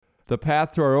The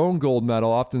path to our own gold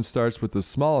medal often starts with the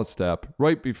smallest step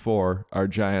right before our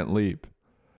giant leap.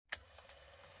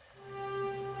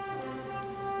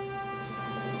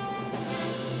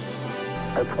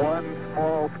 It's one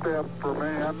small step for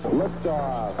man.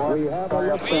 Liftoff. We have a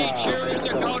liftoff. We choose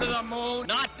to go to the moon,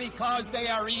 not because they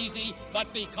are easy,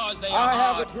 but because they are I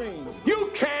hard. have a dream. You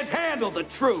can't handle the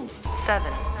truth.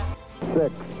 7,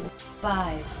 6,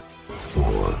 5,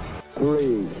 4,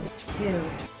 3, 2,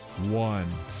 1.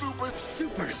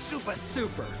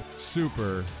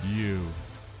 Super You.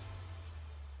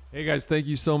 Hey guys, thank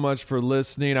you so much for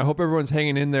listening. I hope everyone's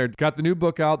hanging in there. Got the new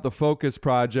book out, The Focus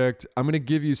Project. I'm going to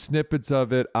give you snippets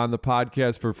of it on the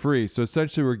podcast for free. So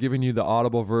essentially, we're giving you the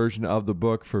audible version of the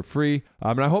book for free.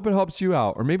 And I hope it helps you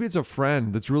out. Or maybe it's a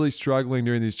friend that's really struggling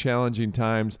during these challenging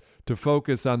times to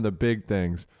focus on the big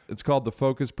things. It's called The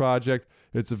Focus Project.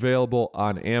 It's available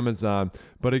on Amazon.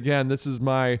 But again, this is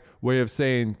my way of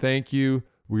saying thank you.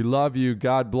 We love you.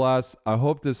 God bless. I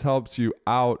hope this helps you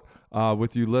out.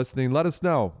 With you listening. Let us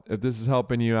know if this is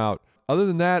helping you out. Other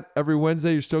than that, every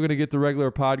Wednesday, you're still going to get the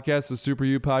regular podcast, the Super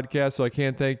You podcast. So I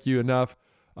can't thank you enough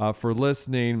for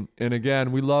listening. And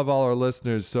again, we love all our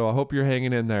listeners. So I hope you're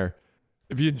hanging in there.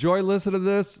 If you enjoy listening to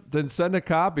this, then send a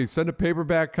copy. Send a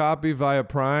paperback copy via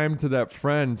Prime to that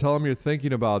friend. Tell them you're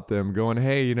thinking about them. Going,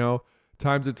 hey,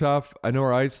 times are tough. I know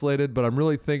we're isolated, but I'm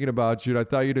really thinking about you. And I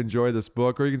thought you'd enjoy this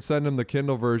book. Or you can send them the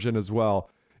Kindle version as well.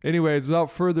 Anyways,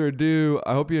 without further ado,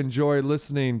 I hope you enjoy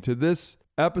listening to this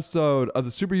episode of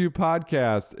the Super You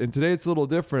podcast. And today it's a little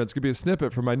different. It's going to be a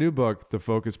snippet from my new book, The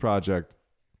Focus Project.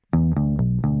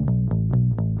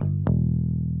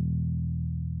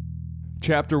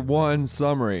 Chapter 1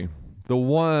 Summary. The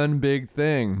one big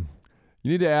thing.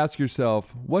 You need to ask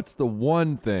yourself, what's the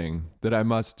one thing that I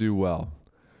must do well?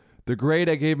 The grade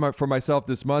I gave for myself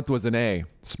this month was an A.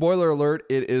 Spoiler alert,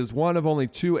 it is one of only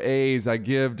 2 A's I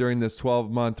give during this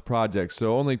 12-month project,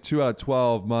 so only 2 out of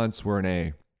 12 months were an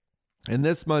A. And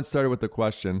this month started with the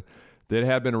question that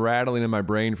had been rattling in my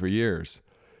brain for years.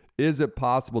 Is it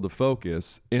possible to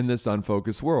focus in this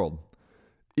unfocused world?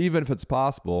 Even if it's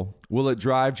possible, will it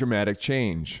drive dramatic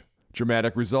change,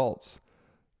 dramatic results?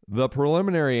 The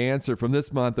preliminary answer from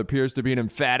this month appears to be an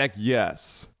emphatic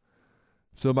yes.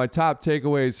 So my top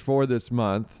takeaways for this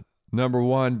month, number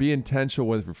 1, be intentional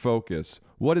with your focus.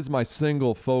 What is my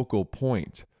single focal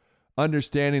point?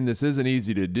 Understanding this isn't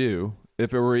easy to do.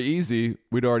 If it were easy,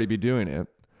 we'd already be doing it.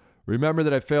 Remember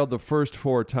that I failed the first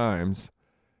 4 times.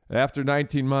 After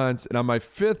 19 months, and on my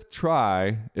 5th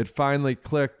try, it finally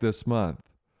clicked this month.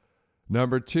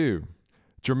 Number 2,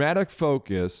 dramatic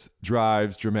focus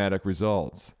drives dramatic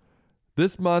results.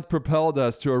 This month propelled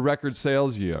us to a record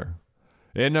sales year.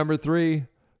 And number 3,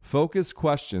 focused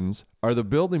questions are the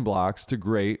building blocks to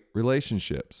great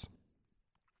relationships.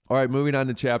 All right, moving on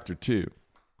to chapter 2,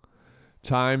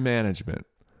 time management.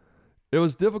 It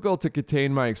was difficult to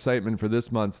contain my excitement for this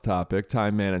month's topic,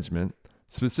 time management.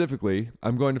 Specifically,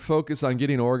 I'm going to focus on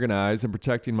getting organized and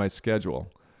protecting my schedule.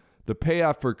 The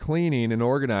payoff for cleaning and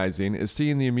organizing is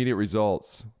seeing the immediate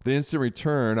results, the instant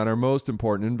return on our most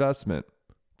important investment,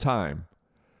 time.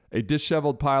 A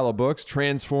disheveled pile of books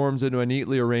transforms into a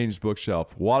neatly arranged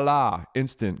bookshelf. Voila!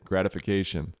 Instant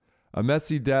gratification. A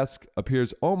messy desk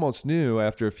appears almost new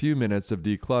after a few minutes of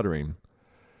decluttering.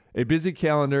 A busy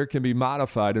calendar can be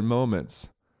modified in moments.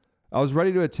 I was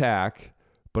ready to attack,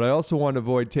 but I also wanted to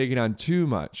avoid taking on too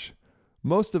much.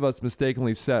 Most of us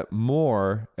mistakenly set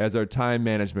more as our time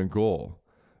management goal.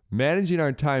 Managing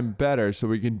our time better so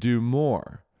we can do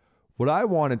more. What I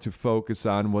wanted to focus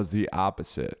on was the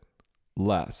opposite.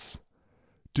 Less.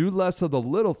 Do less of the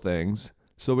little things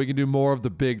so we can do more of the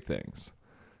big things.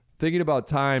 Thinking about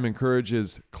time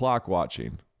encourages clock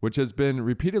watching, which has been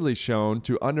repeatedly shown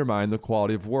to undermine the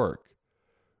quality of work.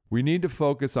 We need to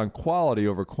focus on quality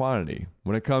over quantity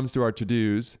when it comes to our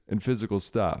to-dos and physical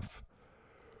stuff.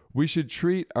 We should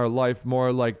treat our life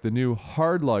more like the new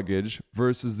hard luggage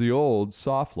versus the old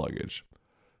soft luggage.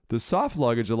 The soft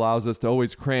luggage allows us to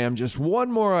always cram just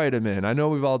one more item in. I know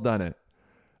we've all done it.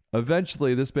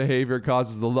 Eventually, this behavior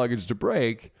causes the luggage to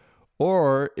break,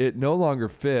 or it no longer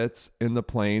fits in the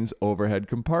plane's overhead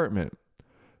compartment.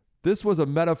 This was a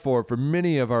metaphor for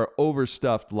many of our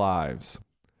overstuffed lives.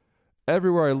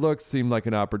 Everywhere I looked seemed like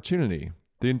an opportunity.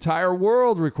 The entire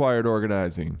world required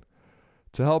organizing.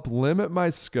 To help limit my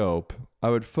scope, I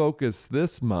would focus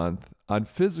this month on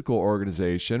physical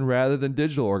organization rather than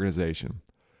digital organization.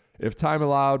 If time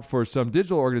allowed for some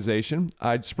digital organization,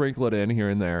 I'd sprinkle it in here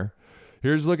and there.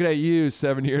 Here's looking at you,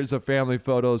 7 years of family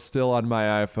photos still on my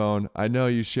iPhone. I know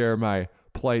you share my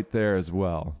plight there as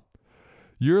well.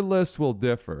 Your list will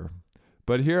differ,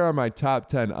 but here are my top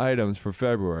 10 items for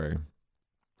February.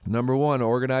 Number 1,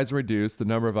 organize and reduce the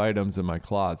number of items in my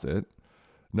closet.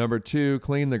 Number 2,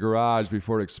 clean the garage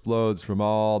before it explodes from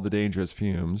all the dangerous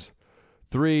fumes.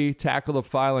 3, tackle the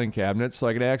filing cabinet so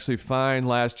I can actually find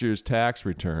last year's tax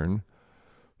return.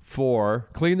 4,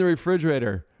 clean the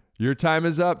refrigerator. Your time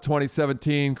is up,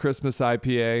 2017 Christmas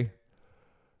IPA.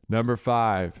 Number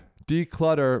 5,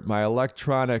 declutter my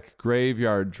electronic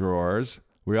graveyard drawers.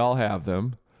 We all have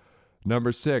them.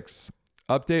 Number 6,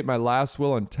 update my last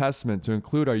will and testament to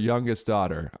include our youngest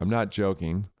daughter. I'm not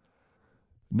joking.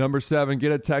 Number 7,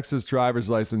 get a Texas driver's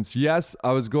license. Yes,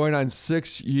 I was going on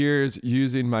 6 years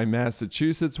using my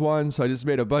Massachusetts one, so I just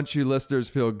made a bunch of you listeners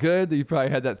feel good that you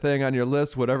probably had that thing on your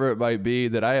list, whatever it might be,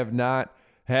 that I have not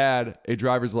had a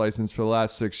driver's license for the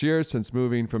last 6 years since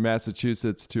moving from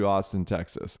Massachusetts to Austin,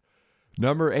 Texas.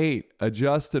 Number 8,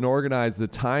 adjust and organize the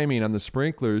timing on the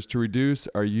sprinklers to reduce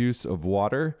our use of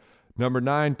water. Number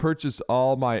 9, purchase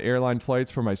all my airline flights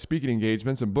for my speaking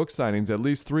engagements and book signings at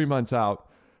least 3 months out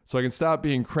so I can stop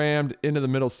being crammed into the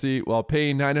middle seat while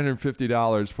paying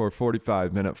 $950 for a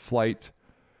 45-minute flight.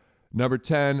 Number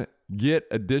 10, get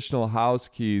additional house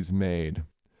keys made.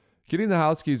 Getting the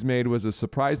house keys made was a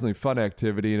surprisingly fun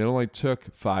activity, and it only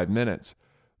took 5 minutes.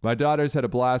 My daughters had a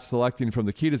blast selecting from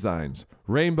the key designs.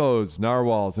 Rainbows,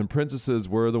 narwhals, and princesses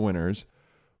were the winners.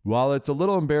 While it's a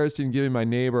little embarrassing giving my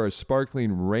neighbor a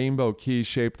sparkling rainbow key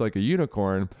shaped like a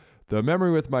unicorn, the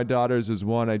memory with my daughters is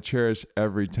one I cherish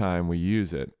every time we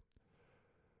use it.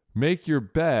 Make your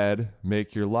bed,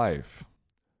 make your life.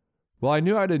 While I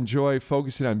knew I'd enjoy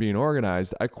focusing on being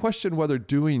organized, I questioned whether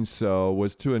doing so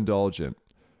was too indulgent.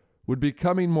 Would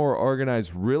becoming more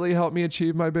organized really help me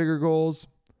achieve my bigger goals?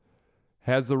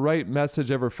 Has the right message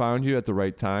ever found you at the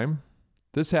right time?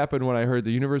 This happened when I heard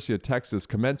the University of Texas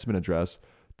commencement address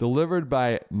delivered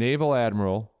by Naval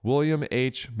Admiral William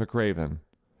H. McRaven,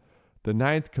 the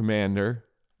 9th Commander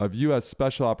of U.S.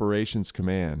 Special Operations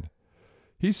Command.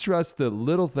 He stressed that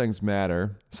little things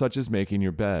matter, such as making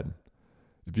your bed.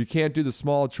 If you can't do the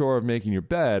small chore of making your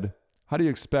bed, how do you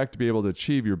expect to be able to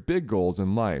achieve your big goals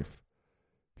in life?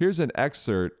 Here's an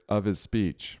excerpt of his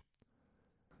speech.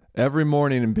 Every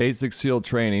morning in basic SEAL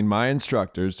training, my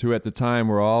instructors, who at the time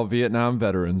were all Vietnam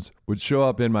veterans, would show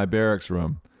up in my barracks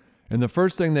room, and the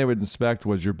first thing they would inspect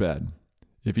was your bed.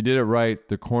 If you did it right,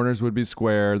 the corners would be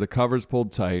square, the covers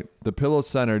pulled tight, the pillow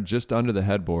centered just under the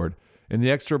headboard, and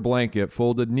the extra blanket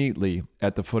folded neatly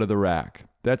at the foot of the rack.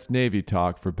 That's Navy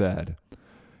talk for bed.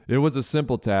 It was a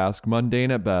simple task,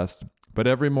 mundane at best, but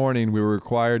every morning we were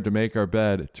required to make our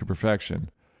bed to perfection.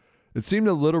 It seemed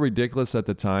a little ridiculous at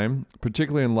the time,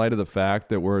 particularly in light of the fact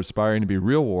that we're aspiring to be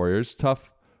real warriors, tough,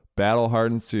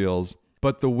 battle-hardened SEALs,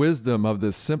 but the wisdom of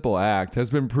this simple act has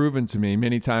been proven to me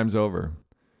many times over.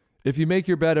 If you make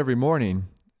your bed every morning,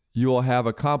 you will have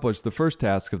accomplished the first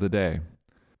task of the day.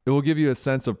 It will give you a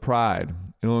sense of pride.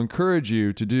 It will encourage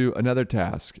you to do another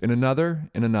task, and another,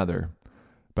 and another.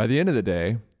 By the end of the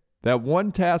day, that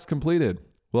one task completed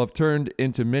will have turned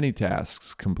into many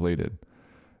tasks completed.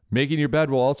 Making your bed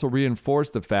will also reinforce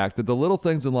the fact that the little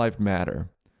things in life matter.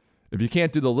 If you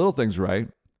can't do the little things right,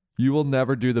 you will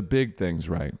never do the big things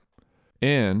right.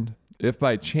 And if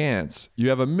by chance you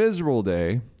have a miserable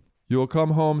day, you will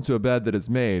come home to a bed that is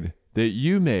made, that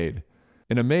you made,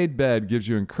 and a made bed gives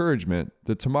you encouragement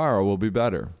that tomorrow will be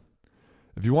better.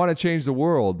 If you want to change the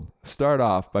world, start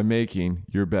off by making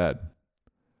your bed.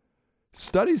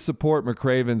 Studies support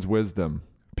McRaven's wisdom.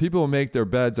 People who make their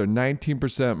beds are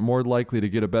 19% more likely to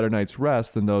get a better night's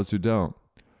rest than those who don't.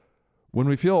 When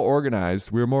we feel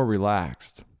organized, we are more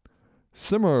relaxed.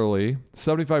 Similarly,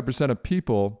 75% of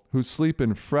people who sleep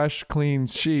in fresh, clean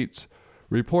sheets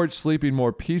report sleeping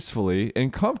more peacefully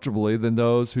and comfortably than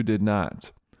those who did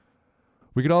not.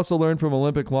 We can also learn from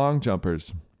Olympic long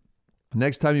jumpers.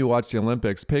 Next time you watch the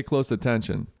Olympics, pay close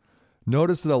attention.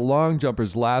 Notice that a long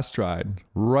jumper's last stride,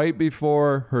 right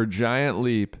before her giant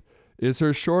leap, is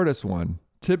her shortest one,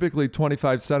 typically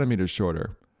 25 centimeters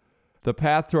shorter. The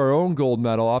path to our own gold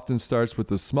medal often starts with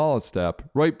the smallest step,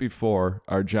 right before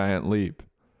our giant leap.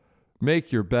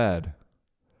 Make your bed.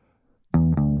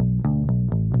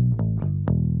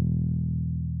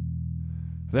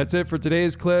 That's it for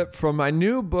today's clip from my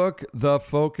new book, The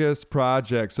Focus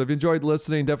Project. So if you enjoyed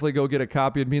listening, definitely go get a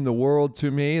copy. It'd mean the world to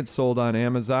me. It's sold on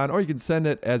Amazon, or you can send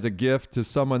it as a gift to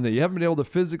someone that you haven't been able to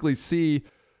physically see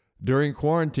during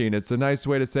quarantine. It's a nice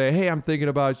way to say, hey, I'm thinking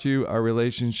about you. Our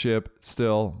relationship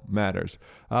still matters.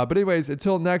 But anyways,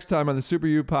 until next time on the Super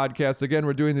You podcast, again,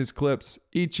 we're doing these clips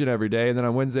each and every day. And then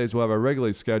on Wednesdays, we'll have our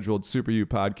regularly scheduled Super You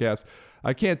podcast.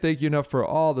 I can't thank you enough for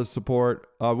all the support.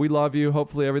 We love you.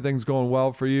 Hopefully everything's going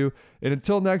well for you. And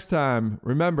until next time,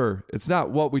 remember, it's not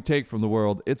what we take from the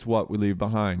world, it's what we leave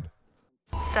behind.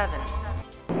 7,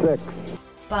 6,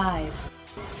 5,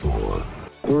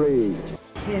 3,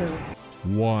 2,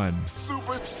 1.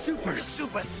 Super, super,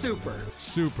 super, super.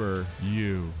 Super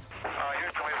you.